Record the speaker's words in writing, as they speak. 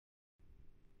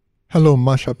Hello,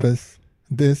 mashuppers.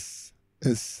 This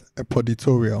is a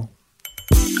Poditorial.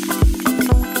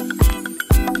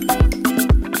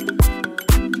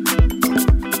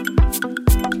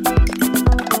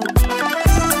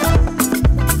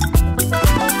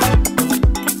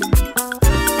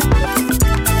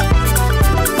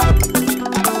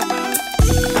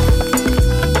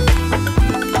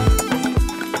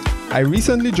 I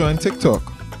recently joined TikTok.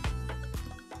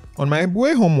 On my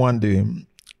way home one day,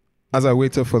 as I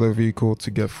waited for the vehicle to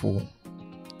get full,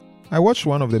 I watched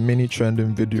one of the many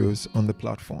trending videos on the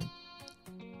platform.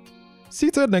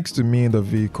 Seated next to me in the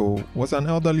vehicle was an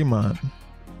elderly man,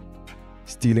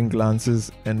 stealing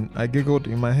glances, and I giggled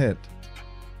in my head.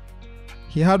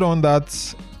 He had on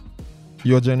that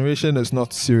 "your generation is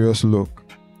not serious" look,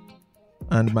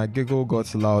 and my giggle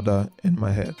got louder in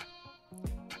my head.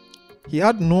 He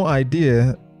had no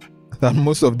idea that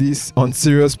most of these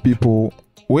unserious people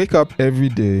wake up every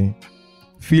day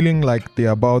feeling like they're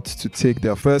about to take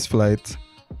their first flight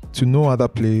to no other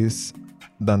place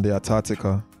than the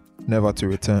Antarctica, never to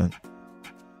return.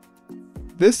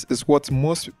 This is what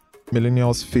most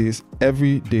millennials face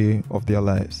every day of their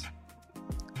lives.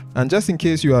 And just in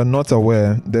case you are not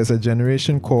aware, there's a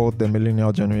generation called the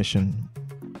Millennial Generation,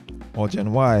 or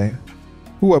Gen Y,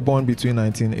 who were born between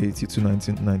 1980 to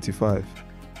 1995.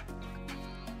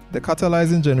 The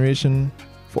catalyzing generation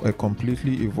for a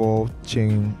completely evolved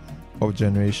chain of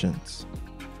generations.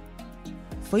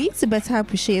 For you to better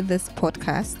appreciate this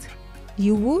podcast,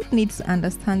 you would need to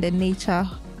understand the nature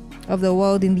of the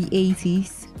world in the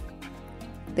 80s.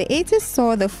 The 80s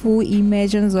saw the full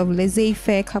emergence of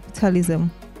laissez-faire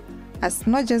capitalism as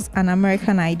not just an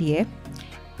American idea,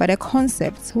 but a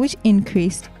concept which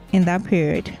increased in that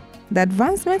period. The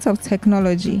advancement of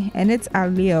technology and its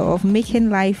allure of making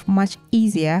life much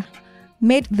easier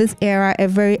made this era a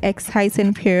very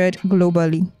exciting period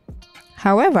globally.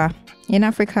 However, in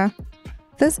Africa,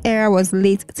 this era was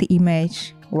late to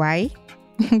emerge. Why?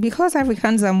 Because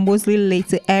Africans are mostly late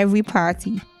to every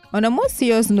party. On a more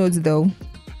serious note though,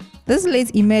 this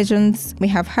late emergence may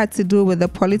have had to do with the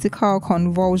political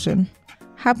convulsion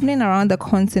happening around the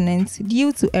continent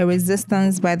due to a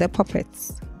resistance by the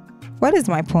puppets. What is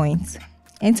my point?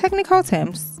 In technical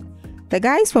terms, the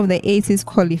guys from the 80s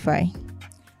qualify,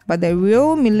 but the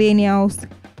real millennials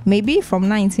may be from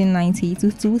 1990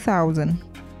 to 2000.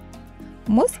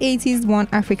 Most 80s born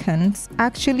Africans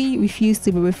actually refuse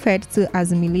to be referred to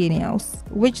as millennials,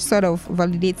 which sort of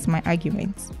validates my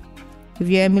argument. If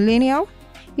you're a millennial,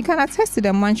 you can attest to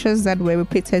the mantras that were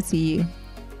repeated to you.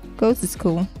 Go to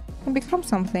school and become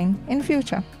something in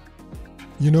future.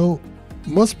 You know,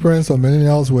 most parents of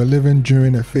millennials were living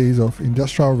during a phase of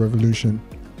industrial revolution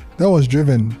that was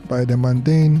driven by the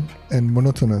mundane and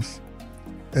monotonous.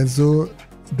 And so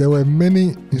there were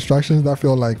many instructions that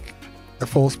felt like a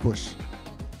false push.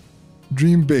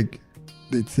 Dream big,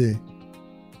 they'd say,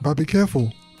 but be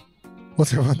careful,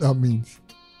 whatever that means.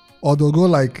 Or they'll go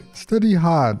like, study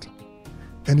hard,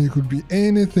 and you could be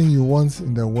anything you want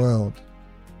in the world.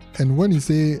 And when you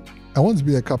say, I want to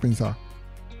be a carpenter,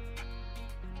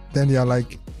 then they are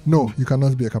like, no, you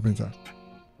cannot be a carpenter.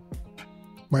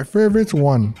 My favorite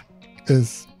one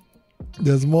is,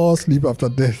 there's more sleep after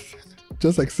death.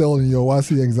 Just excel in your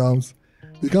WASI exams,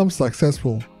 become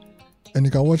successful, and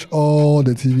you can watch all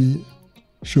the TV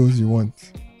shows you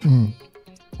want.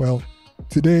 Well,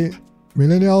 today,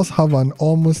 millennials have an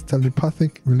almost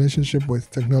telepathic relationship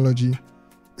with technology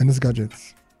and its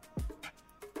gadgets.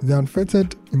 The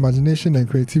unfettered imagination and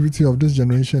creativity of this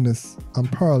generation is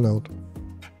unparalleled,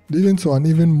 leading to an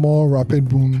even more rapid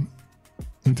boom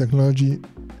in technology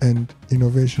and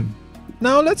innovation.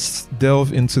 Now let's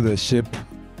delve into the ship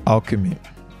alchemy,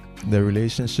 the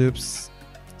relationships,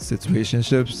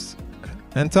 situationships,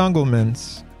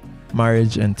 entanglements,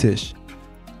 marriage, and tish.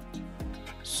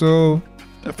 So,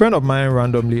 a friend of mine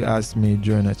randomly asked me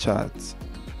during a chat,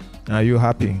 "Are you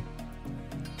happy?"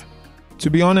 To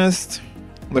be honest,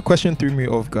 the question threw me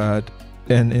off guard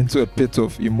and into a pit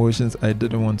of emotions I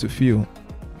didn't want to feel.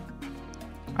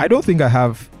 I don't think I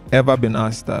have ever been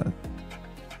asked that.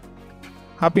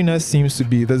 Happiness seems to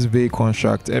be this vague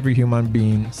construct every human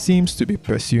being seems to be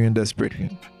pursuing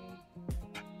desperately.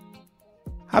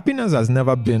 Happiness has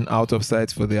never been out of sight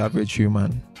for the average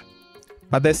human,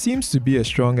 but there seems to be a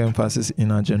strong emphasis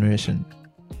in our generation.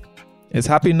 Is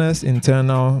happiness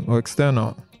internal or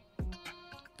external?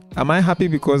 Am I happy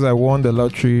because I won the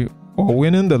lottery, or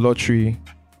winning the lottery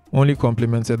only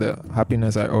complemented the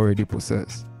happiness I already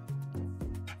possess?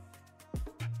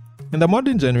 In the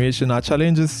modern generation, our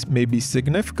challenges may be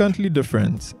significantly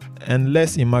different and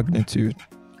less in magnitude,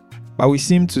 but we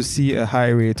seem to see a high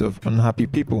rate of unhappy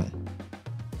people.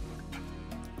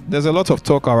 There's a lot of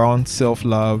talk around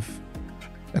self-love,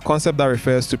 a concept that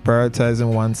refers to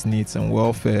prioritizing one's needs and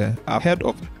welfare ahead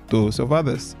of those of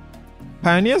others.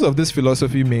 Pioneers of this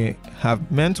philosophy may have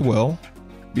meant well,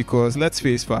 because let's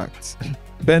face facts,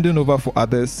 bending over for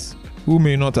others who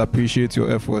may not appreciate your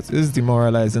efforts is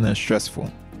demoralizing and stressful.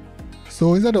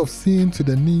 So instead of seeing to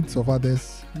the needs of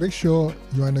others, make sure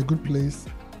you are in a good place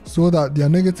so that their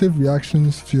negative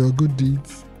reactions to your good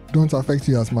deeds don't affect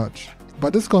you as much.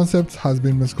 But this concept has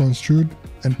been misconstrued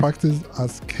and practiced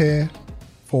as care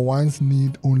for one's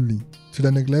need only, to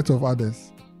the neglect of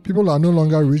others. People are no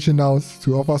longer reaching out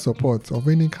to offer support of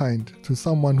any kind to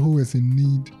someone who is in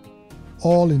need,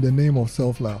 all in the name of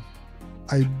self-love.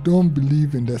 I don't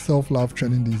believe in the self-love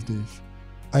trending these days.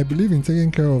 I believe in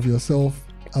taking care of yourself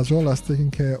as well as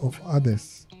taking care of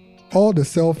others. All the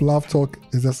self-love talk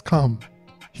is a scam.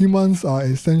 Humans are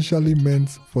essentially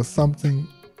meant for something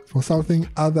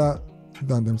other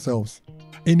than themselves.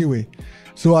 Anyway,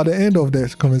 so at the end of the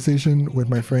conversation with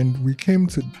my friend, we came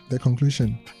to the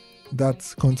conclusion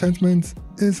that contentment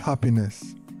is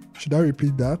happiness. Should I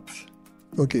repeat that?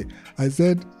 Okay, I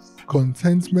said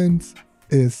contentment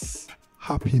is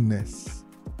happiness.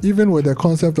 Even with the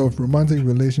concept of romantic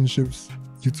relationships,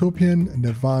 utopian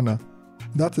nirvana,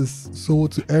 that is sold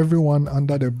to everyone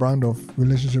under the brand of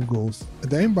relationship goals.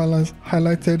 The imbalance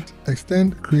highlighted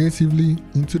extend creatively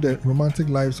into the romantic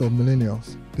lives of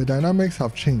millennials. The dynamics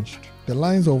have changed. The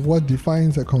lines of what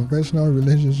defines a conventional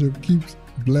relationship keeps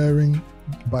blurring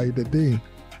by the day.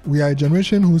 We are a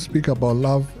generation who speak about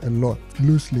love a lot,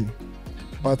 loosely,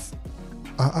 but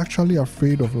are actually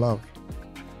afraid of love.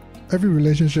 Every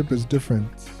relationship is different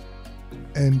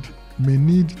and may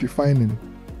need defining,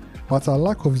 but our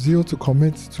lack of zeal to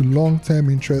commit to long-term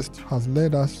interest has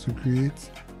led us to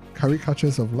create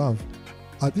caricatures of love.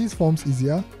 Are these forms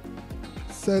easier?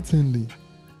 Certainly,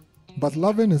 but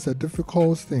loving is a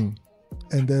difficult thing,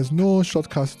 and there's no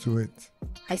shortcuts to it.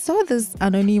 I saw this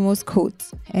anonymous quote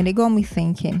and it got me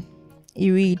thinking.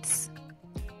 It reads,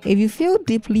 "If you feel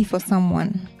deeply for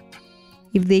someone,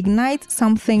 if they ignite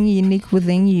something unique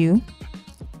within you,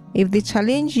 if they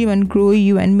challenge you and grow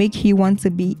you and make you want to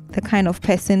be the kind of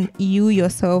person you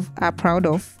yourself are proud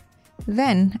of,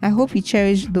 then I hope you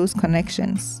cherish those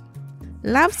connections."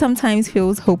 Love sometimes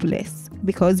feels hopeless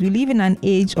because we live in an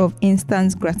age of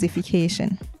instant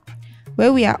gratification,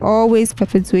 where we are always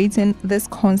perpetuating this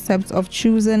concept of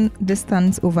choosing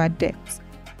distance over depth.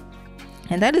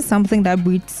 And that is something that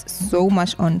breeds so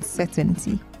much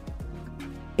uncertainty.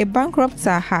 It bankrupts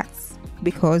our hearts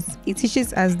because it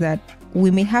teaches us that we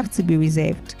may have to be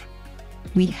reserved.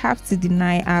 We have to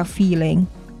deny our feeling.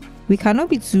 We cannot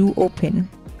be too open.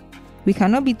 We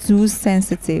cannot be too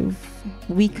sensitive.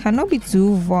 We cannot be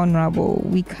too vulnerable.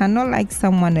 We cannot like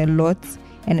someone a lot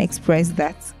and express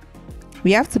that.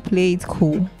 We have to play it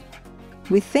cool.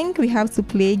 We think we have to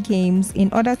play games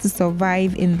in order to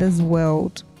survive in this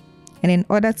world and in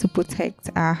order to protect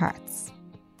our hearts.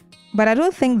 But I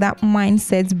don't think that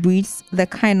mindset breeds the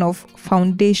kind of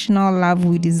foundational love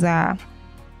we desire,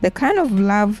 the kind of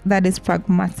love that is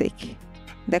pragmatic,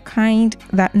 the kind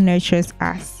that nurtures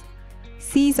us,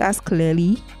 sees us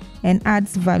clearly, and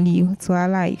adds value to our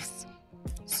lives.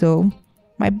 So,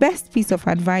 my best piece of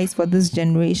advice for this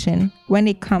generation when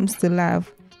it comes to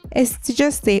love is to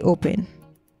just stay open.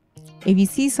 If you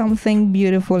see something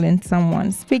beautiful in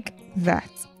someone, speak that.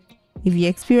 If you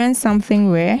experience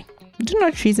something rare, do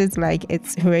not treat it like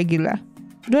it's regular.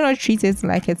 Do not treat it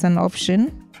like it's an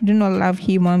option. Do not love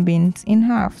human beings in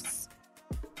halves.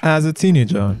 As a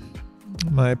teenager,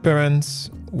 my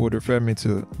parents would refer me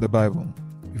to the Bible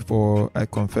before I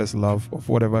confess love of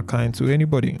whatever kind to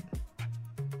anybody.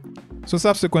 So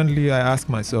subsequently, I ask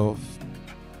myself,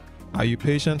 are you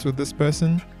patient with this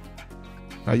person?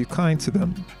 Are you kind to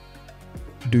them?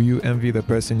 Do you envy the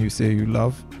person you say you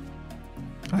love?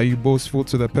 Are you boastful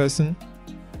to the person?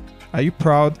 Are you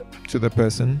proud to the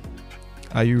person?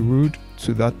 Are you rude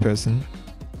to that person?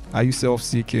 Are you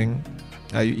self-seeking?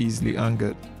 Are you easily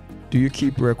angered? Do you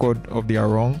keep record of their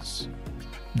wrongs?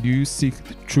 Do you seek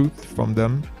the truth from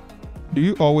them? Do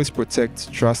you always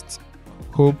protect, trust,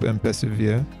 hope, and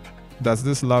persevere? Does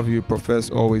this love you profess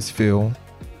always fail?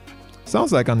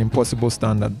 Sounds like an impossible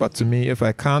standard, but to me, if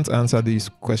I can't answer these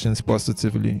questions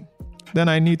positively, then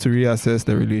I need to reassess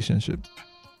the relationship.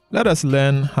 Let us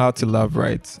learn how to love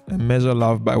right and measure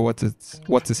love by what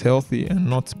is healthy and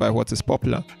not by what is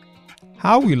popular.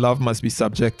 How we love must be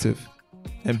subjective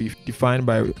and be defined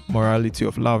by morality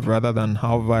of love rather than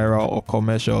how viral or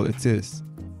commercial it is.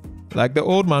 Like the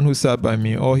old man who sat by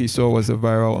me, all he saw was a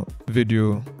viral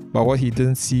video, but what he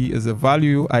didn't see is the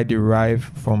value I derive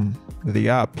from the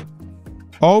app.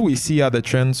 All we see are the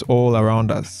trends all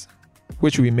around us,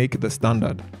 which we make the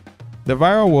standard. The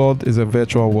viral world is a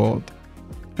virtual world,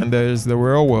 and there is the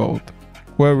real world,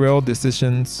 where real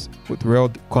decisions with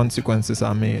real consequences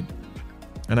are made.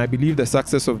 And I believe the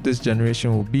success of this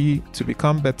generation will be to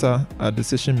become better at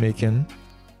decision making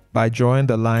by drawing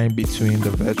the line between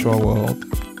the virtual world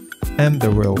and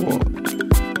the real world.